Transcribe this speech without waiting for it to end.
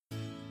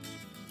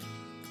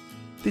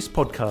This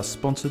podcast is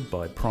sponsored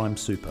by Prime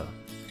Super,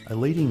 a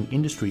leading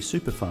industry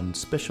super fund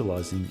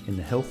specialising in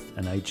the health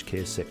and aged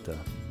care sector.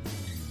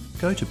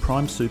 Go to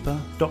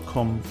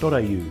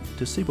primesuper.com.au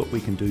to see what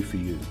we can do for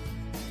you.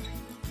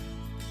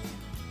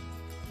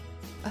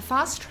 A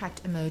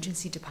fast-tracked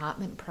emergency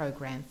department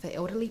program for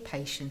elderly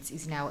patients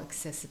is now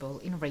accessible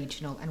in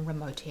regional and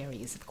remote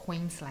areas of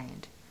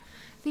Queensland.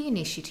 The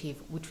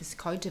initiative, which was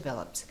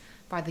co-developed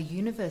by the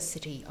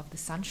University of the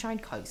Sunshine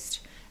Coast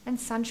and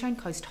Sunshine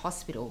Coast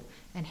Hospital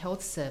and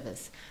Health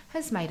Service,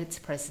 has made its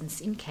presence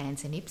in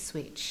Cairns and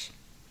Ipswich.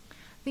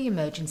 The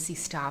emergency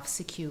staff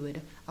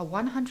secured a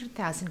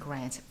 $100,000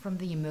 grant from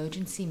the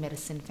Emergency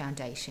Medicine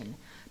Foundation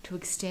to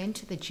extend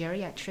to the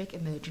Geriatric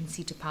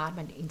Emergency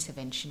Department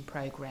Intervention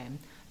Program,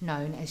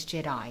 known as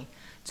GEDI,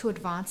 to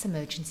advance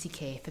emergency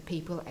care for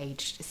people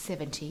aged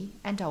 70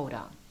 and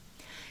older.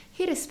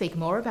 Here to speak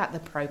more about the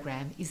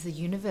program is the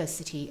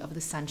University of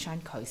the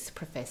Sunshine Coast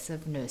Professor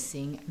of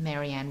Nursing,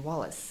 Marianne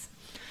Wallis.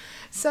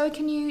 So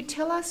can you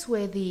tell us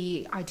where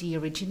the idea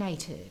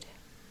originated?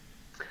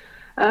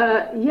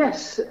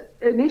 Yes.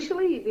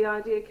 Initially, the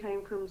idea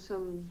came from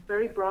some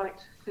very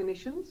bright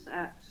clinicians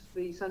at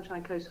the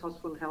Sunshine Coast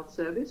Hospital and Health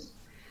Service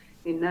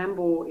in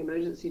Nambour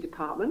Emergency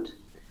Department,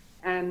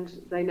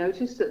 and they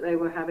noticed that they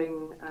were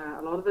having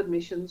a lot of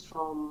admissions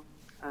from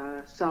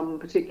some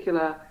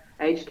particular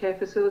aged care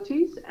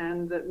facilities,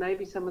 and that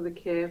maybe some of the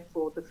care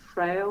for the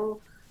frail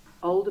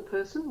older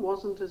person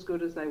wasn't as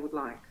good as they would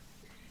like.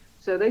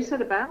 So they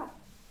set about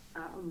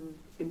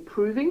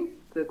improving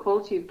the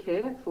quality of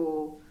care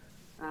for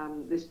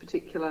this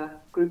particular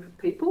group of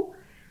people,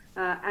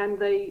 and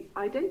they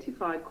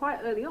identified quite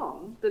early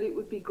on that it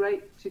would be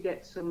great to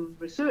get some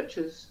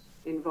researchers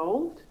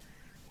involved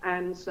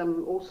and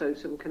also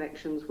some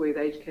connections with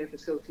aged care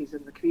facilities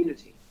in the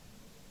community.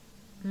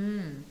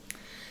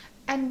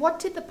 And what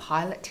did the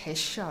pilot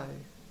test show?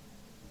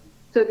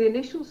 So the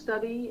initial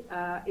study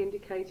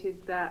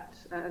indicated that,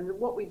 and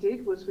what we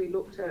did was we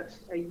looked at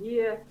a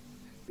year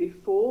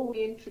before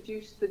we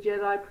introduced the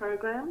GEDI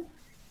program,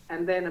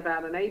 and then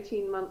about an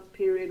 18-month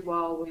period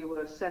while we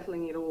were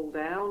settling it all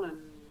down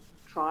and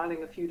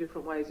trialling a few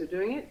different ways of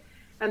doing it.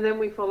 And then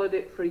we followed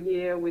it for a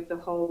year with the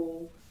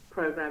whole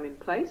program in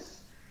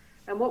place.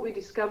 And what we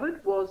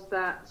discovered was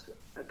that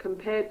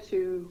compared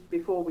to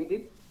before we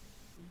did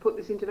put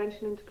this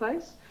intervention into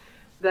place,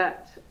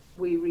 that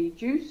we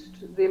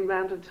reduced the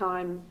amount of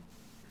time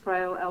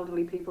frail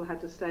elderly people had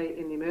to stay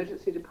in the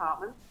emergency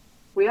department.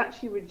 We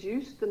actually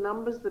reduced the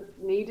numbers that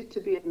needed to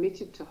be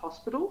admitted to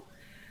hospital,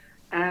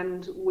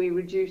 and we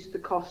reduced the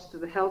cost to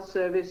the health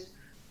service,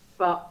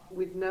 but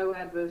with no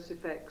adverse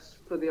effects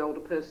for the older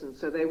person.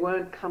 So they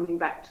weren't coming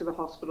back to the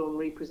hospital and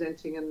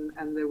representing,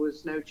 and there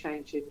was no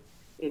change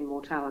in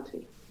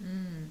mortality.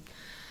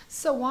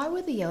 So why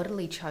were the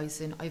elderly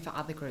chosen over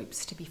other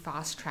groups to be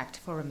fast-tracked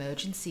for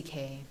emergency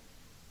care?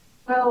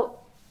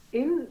 Well,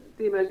 in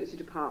the emergency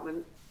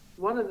department,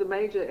 one of the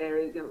major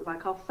areas,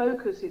 like our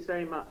focus is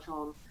very much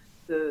on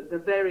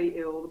the very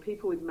ill, the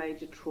people with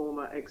major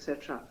trauma,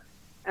 etc.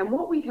 And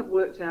what we have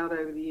worked out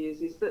over the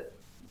years is that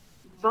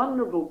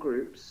vulnerable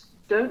groups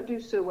don't do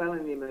so well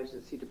in the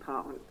emergency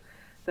department.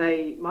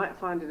 They might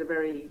find it a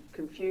very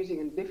confusing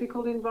and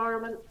difficult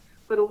environment,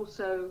 but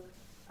also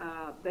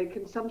they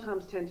can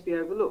sometimes tend to be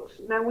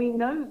overlooked. Now, we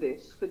know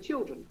this for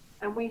children,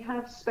 and we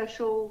have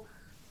special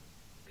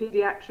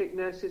pediatric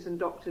nurses and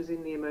doctors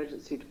in the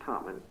emergency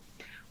department.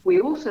 We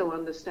also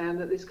understand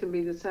that this can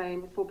be the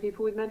same for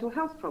people with mental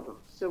health problems.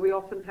 So we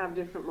often have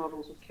different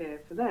models of care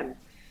for them.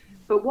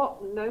 But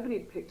what nobody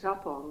picked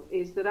up on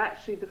is that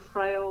actually the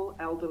frail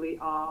elderly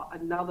are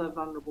another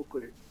vulnerable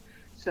group.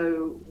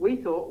 So we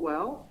thought,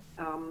 well,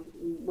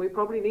 we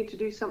probably need to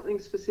do something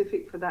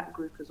specific for that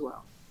group as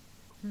well.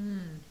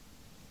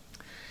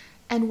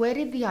 And where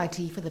did the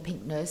idea for the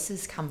pink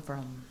nurses come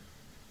from?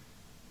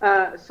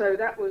 So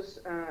that was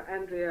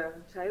Andrea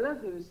Taylor,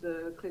 who's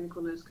the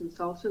clinical nurse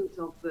consultant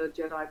of the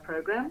GEDI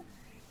program.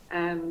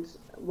 And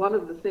one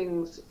of the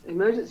things,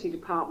 emergency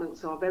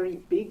departments are very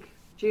big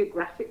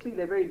geographically.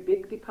 They're very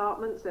big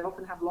departments. They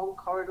often have long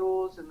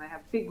corridors, and they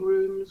have big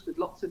rooms with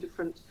lots of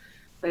different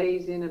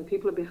bays in, and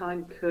people are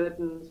behind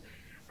curtains.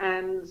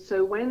 And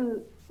so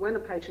when a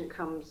patient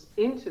comes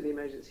into the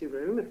emergency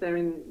room, if they're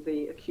in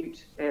the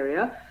acute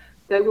area,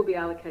 they will be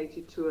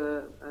allocated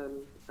to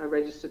a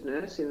registered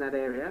nurse in that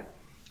area.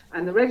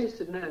 And the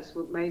registered nurse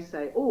may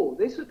say, oh,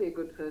 this would be a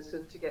good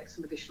person to get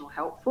some additional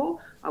help for.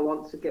 I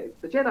want to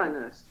get the GEDI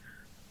nurse.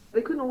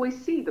 They couldn't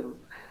always see them.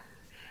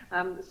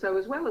 So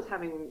as well as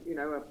having,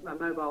 a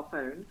mobile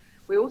phone,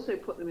 we also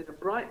put them in a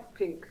bright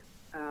pink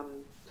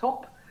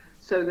top,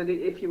 so that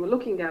if you were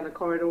looking down a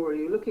corridor or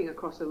you were looking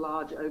across a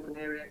large open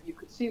area, you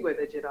could see where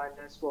the GEDI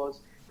nurse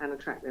was and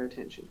attract their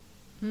attention.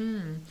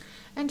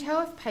 And how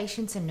have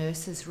patients and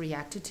nurses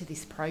reacted to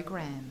this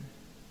program?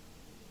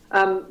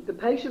 The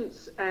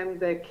patients and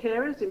their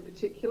carers in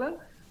particular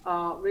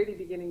are really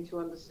beginning to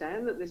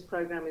understand that this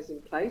program is in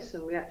place,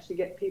 and we actually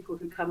get people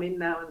who come in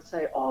now and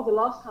say, oh, the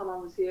last time I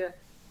was here,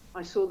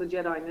 I saw the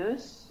GEDI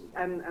nurse,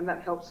 and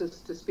that helps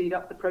us to speed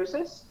up the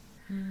process.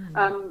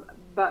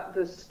 But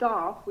the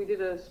staff, we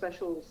did a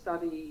special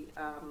study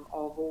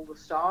of all the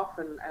staff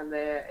and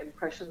their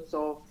impressions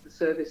of the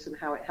service and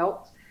how it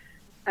helped.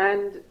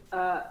 And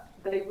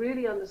they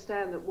really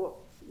understand that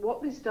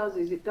what this does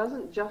is it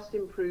doesn't just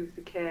improve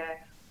the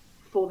care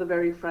for the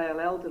very frail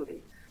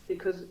elderly,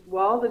 because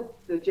while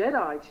the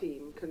GEDI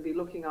team can be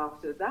looking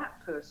after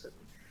that person,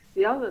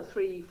 the other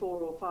 3,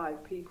 4 or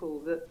 5 people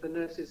that the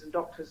nurses and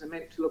doctors are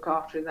meant to look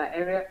after in that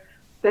area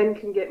then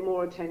can get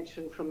more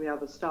attention from the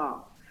other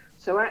staff.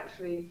 So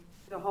actually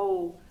the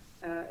whole,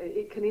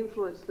 it can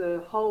influence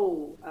the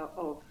whole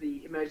of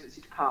the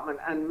emergency department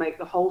and make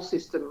the whole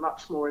system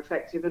much more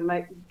effective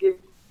and give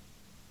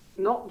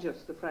not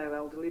just the frail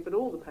elderly but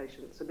all the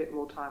patients a bit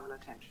more time and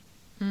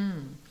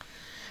attention.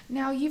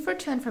 Now, you've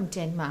returned from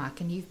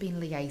Denmark and you've been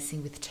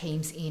liaising with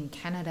teams in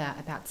Canada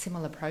about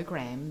similar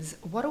programs.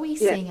 What are we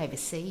seeing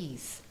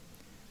overseas?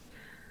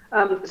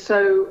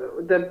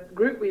 So the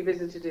group we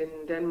visited in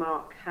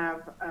Denmark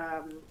have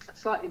a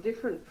slightly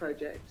different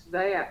project.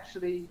 They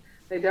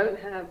don't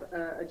have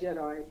a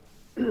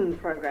GEDI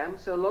program,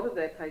 so a lot of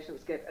their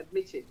patients get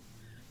admitted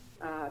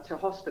to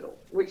hospital,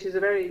 which is a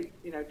very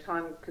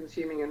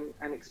time-consuming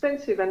and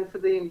expensive, and for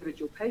the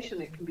individual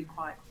patient it can be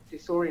quite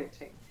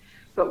disorienting.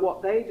 But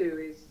what they do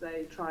is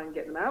they try and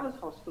get them out of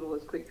hospital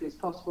as quickly as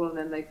possible, and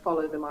then they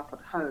follow them up at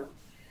home.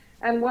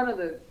 And one of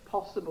the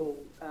possible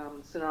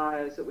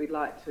scenarios that we'd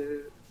like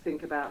to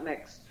think about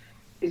next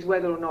is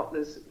whether or not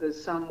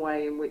there's some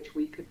way in which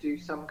we could do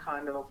some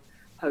kind of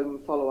home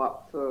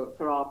follow-up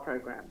for our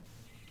program.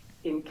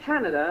 In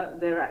Canada,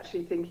 they're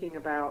actually thinking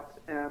about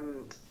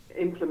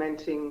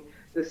implementing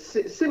the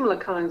similar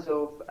kinds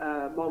of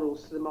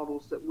models to the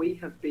models that we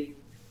have been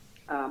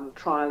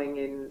trialling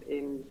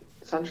in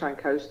Sunshine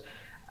Coast,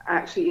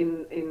 actually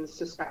in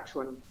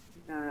Saskatchewan,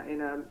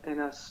 in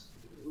a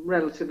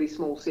relatively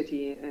small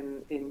city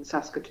in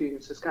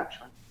Saskatoon,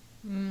 Saskatchewan.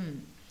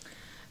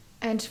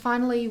 And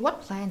finally,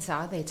 what plans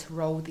are there to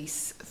roll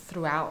this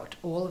throughout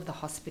all of the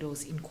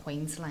hospitals in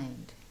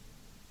Queensland?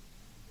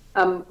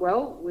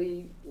 Well,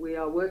 we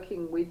are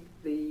working with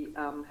the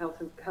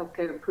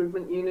Healthcare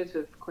Improvement Unit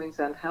of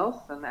Queensland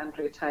Health, and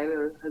Andrea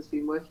Taylor has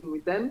been working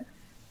with them,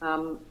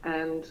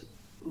 and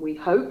we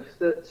hope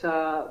that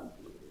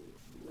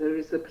there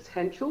is the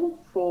potential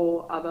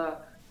for other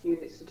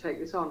units to take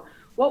this on.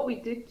 What we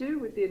did do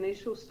with the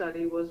initial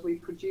study was we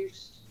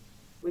produced,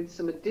 with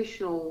some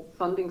additional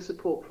funding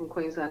support from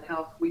Queensland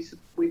Health,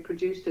 we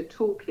produced a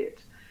toolkit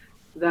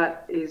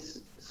that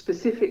is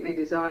specifically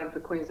designed for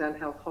Queensland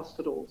Health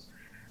hospitals.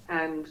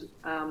 And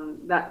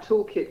that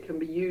toolkit can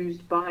be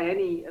used by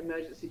any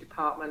emergency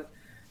department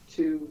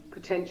to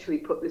potentially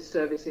put this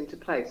service into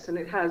place. And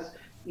it has,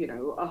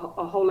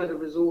 a whole lot of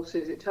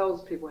resources. It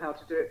tells people how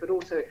to do it, but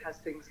also it has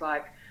things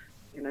like,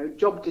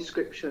 job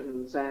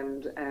descriptions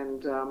and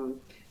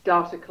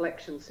data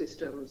collection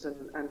systems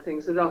and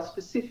things that are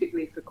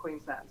specifically for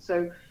Queensland.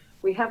 So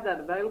we have that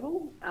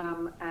available,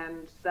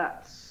 and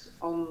that's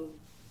on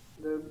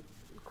the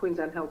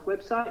Queensland Health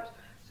website,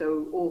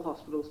 so all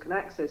hospitals can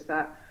access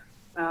that.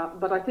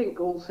 But I think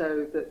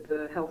also that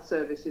the health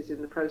service is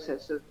in the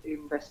process of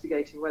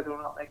investigating whether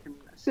or not they can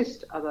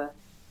assist other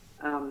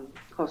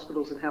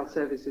hospitals and health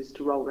services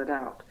to roll that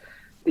out.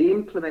 The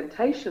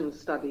implementation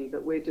study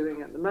that we're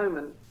doing at the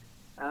moment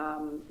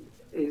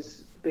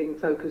is being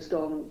focused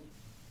on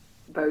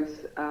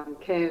both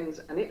Cairns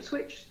and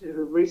Ipswich, who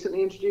have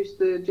recently introduced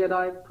the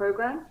GEDI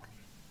program,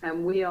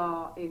 and we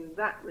are in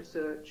that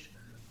research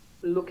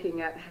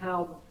looking at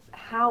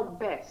how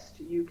best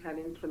you can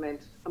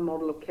implement a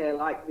model of care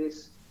like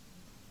this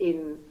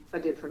in a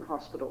different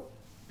hospital.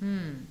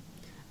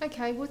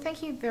 Okay, well,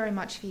 thank you very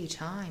much for your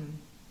time.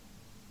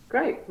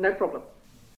 Great, no problem.